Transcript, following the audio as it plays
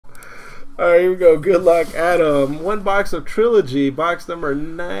right, here we go. Good luck, Adam. One box of Trilogy, box number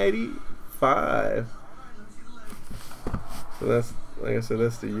 95. So that's, like I said,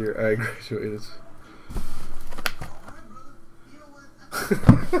 that's the year I graduated.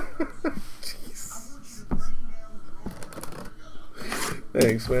 Jeez.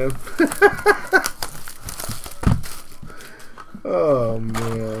 Thanks, man. Oh,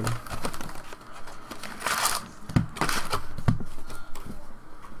 man.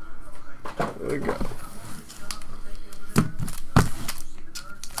 There we go.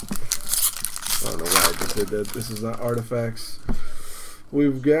 I don't know why I just did that. This is not artifacts.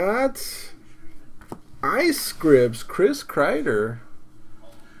 We've got Ice Scripts, Chris Kreider.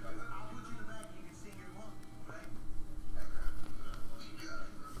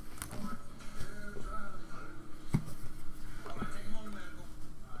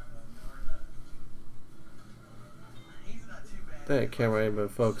 That camera ain't been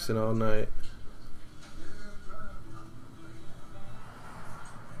focusing all night.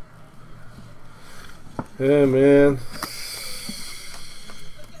 Yeah, man.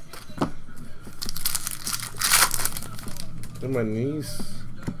 And my niece.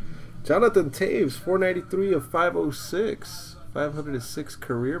 Jonathan Taves, 493 of 506. 506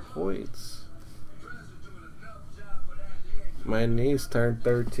 career points. My niece turned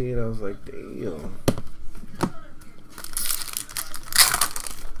 13. I was like, damn.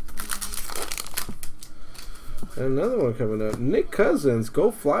 Another one coming up. Nick Cousins, Go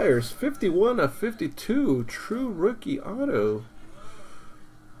Flyers, 51 of 52, true rookie auto.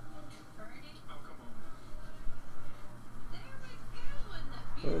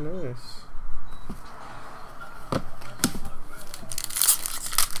 Oh, nice.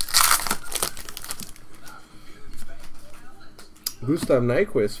 Gustav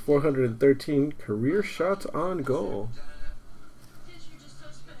Nyquist, 413 career shots on goal.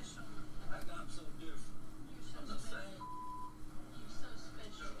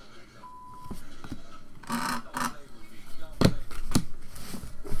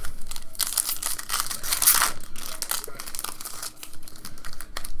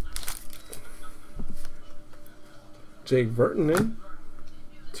 Jake Vertanen,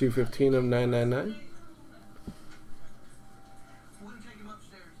 215 of 999.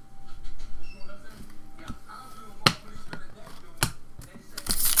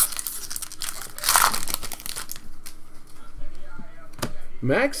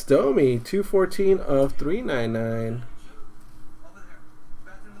 Max Domi, 214 of 399.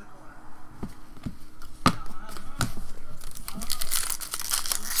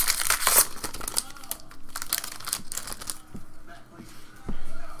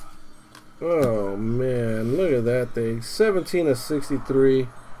 Oh man, look at that thing. 17 of 63.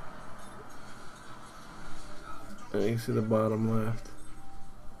 And you see the bottom left.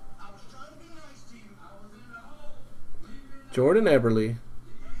 Jordan Eberle.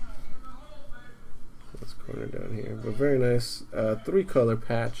 Let's corner down here. But very nice 3-color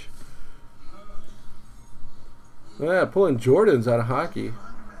patch. Yeah, pulling Jordans out of hockey.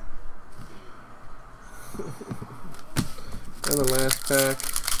 And the last pack.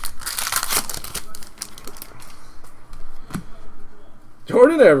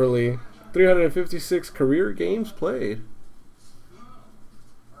 Jordan Eberle, 356 career games played.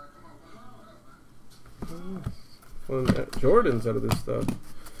 Pulling Jordans out of this stuff.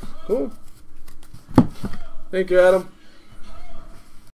 Cool. Thank you, Adam.